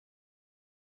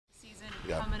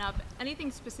Yep. coming up.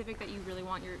 Anything specific that you really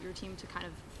want your team to kind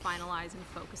of finalize and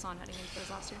focus on heading into those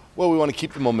last year? Well, we want to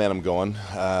keep the momentum going.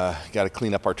 Got to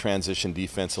clean up our transition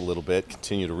defense a little bit,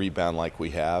 continue to rebound like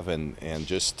we have, and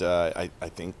just I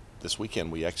think this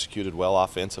weekend we executed well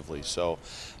offensively. So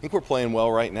I think we're playing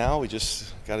well right now. We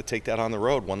just got to take that on the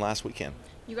road one last weekend.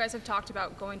 You guys have talked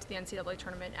about going to the NCAA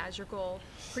tournament as your goal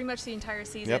pretty much the entire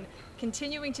season, Yep.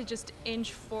 continuing to just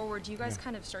inch forward. Do you guys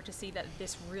kind of start to see that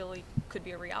this really could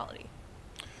be a reality?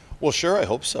 Well, sure, I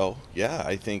hope so. Yeah,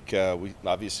 I think we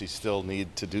obviously still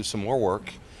need to do some more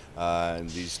work. And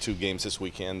these 2 games this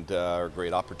weekend are a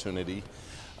great opportunity.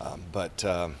 But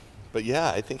yeah,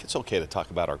 I think it's okay to talk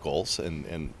about our goals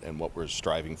and what we're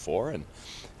striving for. And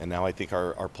now I think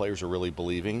our players are really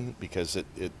believing because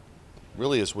it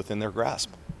really is within their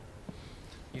grasp.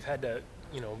 You've had to,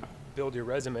 build your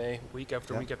resume week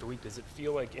after week after week. Does it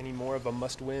feel like any more of a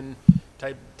must-win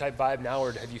type vibe now,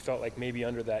 or have you felt like maybe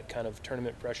under that kind of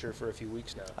tournament pressure for a few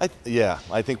weeks now?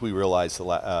 I think we realized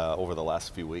over the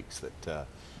last few weeks that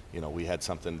we had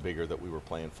something bigger that we were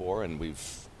playing for, and we've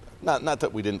not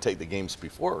that we didn't take the games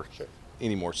before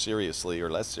any more seriously or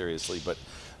less seriously, but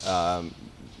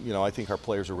I think our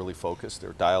players are really focused.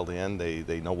 They're dialed in.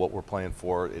 They know what we're playing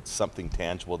for. It's something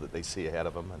tangible that they see ahead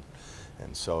of them,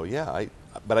 and so yeah.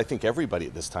 But I think everybody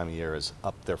at this time of year is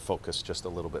up their focus just a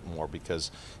little bit more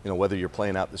because whether you're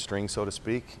playing out the string, so to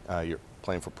speak, you're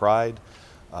playing for pride,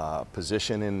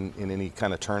 position in any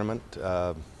kind of tournament.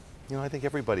 I think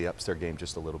everybody ups their game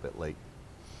just a little bit late.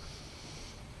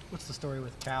 What's the story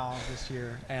with Cal this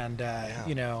year? And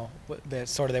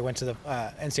they went to the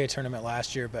NCAA tournament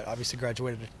last year, but obviously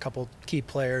graduated a couple key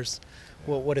players.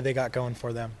 What do they got going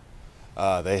for them?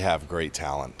 They have great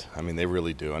talent. I mean, they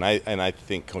really do, and I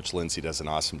think Coach Lindsay does an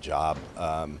awesome job.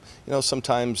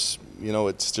 Sometimes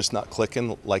it's just not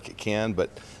clicking like it can, but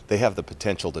they have the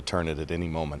potential to turn it at any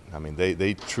moment. I mean,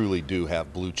 they truly do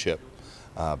have blue chip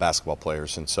basketball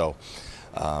players, and so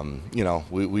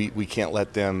we can't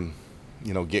let them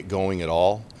get going at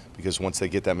all, because once they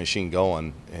get that machine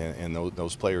going and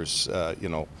those players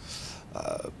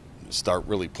start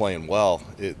really playing well,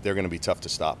 they're going to be tough to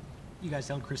stop. You guys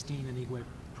held Christine and Igwe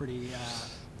pretty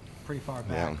far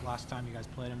back last time you guys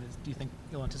played them. Do you think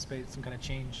you'll anticipate some kind of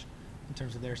change in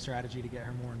terms of their strategy to get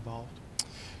her more involved?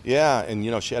 Yeah,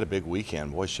 and she had a big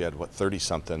weekend. Boy, she had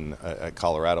 30-something at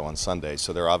Colorado on Sunday.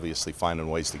 So they're obviously finding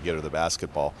ways to get her the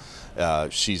basketball.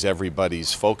 She's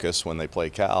everybody's focus when they play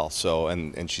Cal. So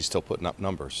and she's still putting up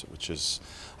numbers, which is,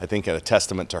 I think, a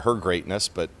testament to her greatness,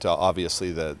 but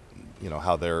obviously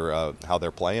how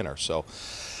they're playing her. So.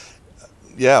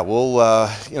 Yeah, we'll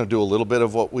do a little bit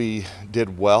of what we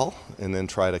did well, and then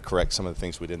try to correct some of the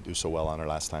things we didn't do so well on our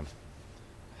last time.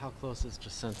 How close is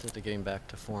Jacinta to getting back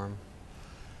to form?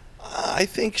 I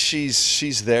think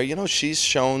she's there. She's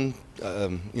shown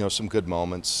some good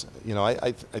moments.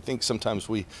 I think sometimes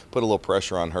we put a little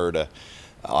pressure on her to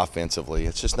offensively.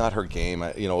 It's just not her game.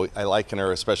 I liken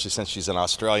her, especially since she's an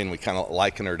Australian. We kind of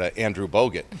liken her to Andrew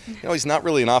Bogut. He's not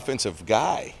really an offensive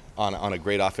guy on a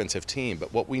great offensive team,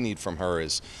 but what we need from her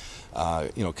is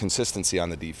consistency on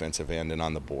the defensive end and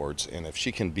on the boards. And if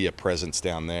she can be a presence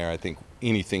down there, I think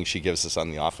anything she gives us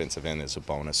on the offensive end is a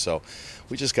bonus. So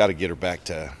we just got to get her back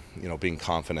to being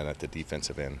confident at the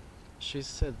defensive end. She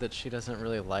said that she doesn't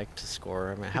really like to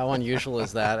score. I mean, how unusual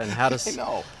is that, and how does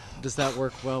that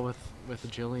work well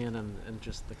with Jillian and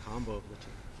just the combo of the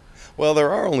two? Well,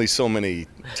 there are only so many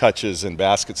touches and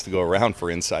baskets to go around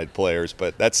for inside players,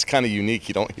 but that's kind of unique.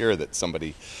 You don't hear that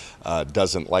somebody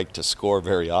doesn't like to score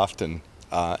very often,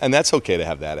 and that's okay to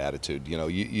have that attitude.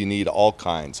 You need all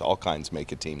kinds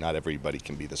make a team. Not everybody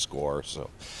can be the scorer.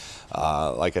 So,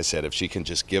 like I said, if she can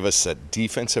just give us a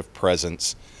defensive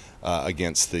presence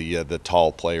against the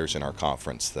tall players in our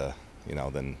conference, then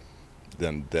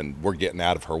we're getting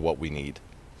out of her what we need.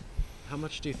 How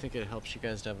much do you think it helps you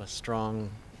guys to have a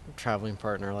strong traveling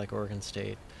partner like Oregon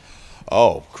State?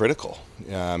 Oh, critical.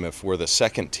 If we're the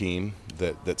second team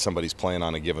that somebody's playing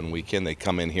on a given weekend, they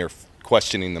come in here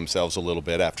questioning themselves a little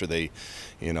bit after they,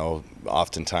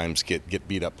 oftentimes get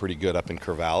beat up pretty good up in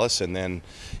Corvallis. And then,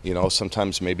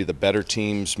 sometimes maybe the better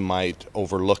teams might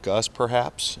overlook us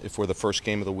perhaps if we're the first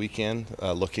game of the weekend,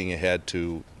 looking ahead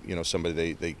to,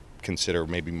 somebody they consider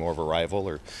maybe more of a rival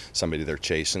or somebody they're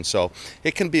chasing. So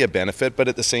it can be a benefit, but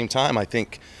at the same time, I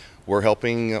think we're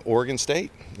helping Oregon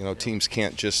State. Teams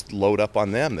can't just load up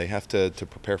on them. They have to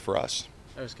prepare for us.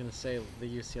 I was going to say the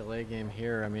UCLA game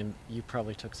here, I mean, you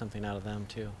probably took something out of them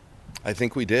too. I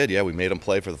think we did. Yeah, we made them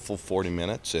play for the full 40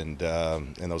 minutes, and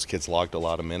those kids logged a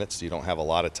lot of minutes. You don't have a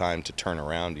lot of time to turn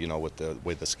around, with the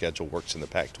way the schedule works in the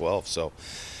Pac-12. So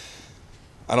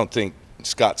I don't think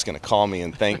Scott's going to call me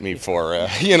and thank me for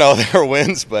you know, their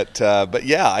wins, but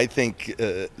yeah, I think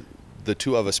the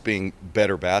two of us being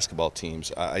better basketball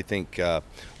teams, I think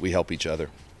we help each other.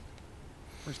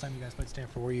 First time you guys played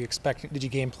Stanford, were you expecting? Did you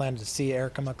game plan to see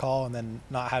Erica McCall, and then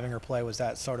not having her play, was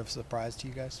that sort of a surprise to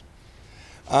you guys?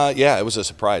 Yeah, it was a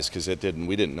surprise because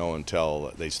we didn't know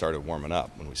until they started warming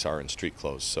up when we saw her in street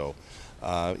clothes. So,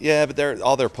 yeah, but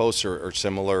all their posts are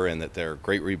similar in that they're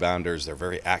great rebounders. They're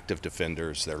very active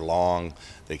defenders. They're long.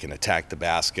 They can attack the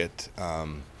basket.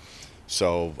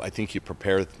 So I think you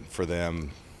prepare for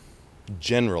them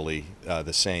generally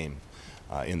the same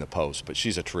in the post. But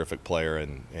she's a terrific player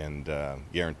and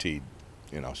guaranteed,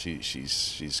 you know,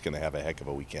 she's going to have a heck of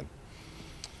a weekend.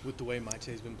 With the way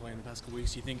Maite's been playing the past couple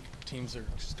weeks, do you think teams are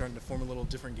starting to form a little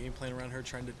different game plan around her,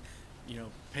 trying to, you know,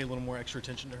 pay a little more extra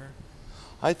attention to her?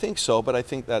 I think so, but I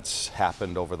think that's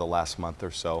happened over the last month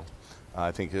or so. I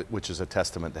think which is a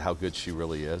testament to how good she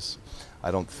really is.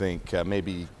 I don't think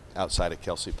maybe outside of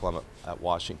Kelsey Plum at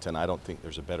Washington, I don't think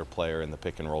there's a better player in the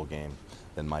pick and roll game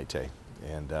than Maite.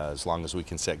 And as long as we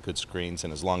can set good screens,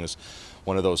 and as long as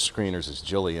one of those screeners is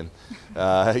Jillian,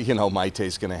 you know,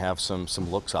 Maite's going to have some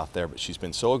looks off there. But she's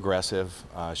been so aggressive.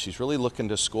 She's really looking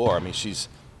to score. I mean, she's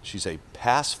a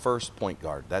pass-first point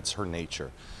guard. That's her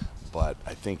nature. But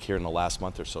I think here in the last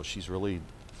month or so, she's really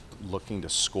looking to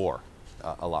score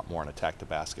a lot more and attack the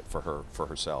basket for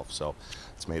herself. So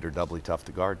it's made her doubly tough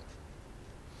to guard.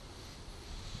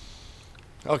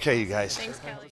 Okay, you guys. Thanks, Kelly.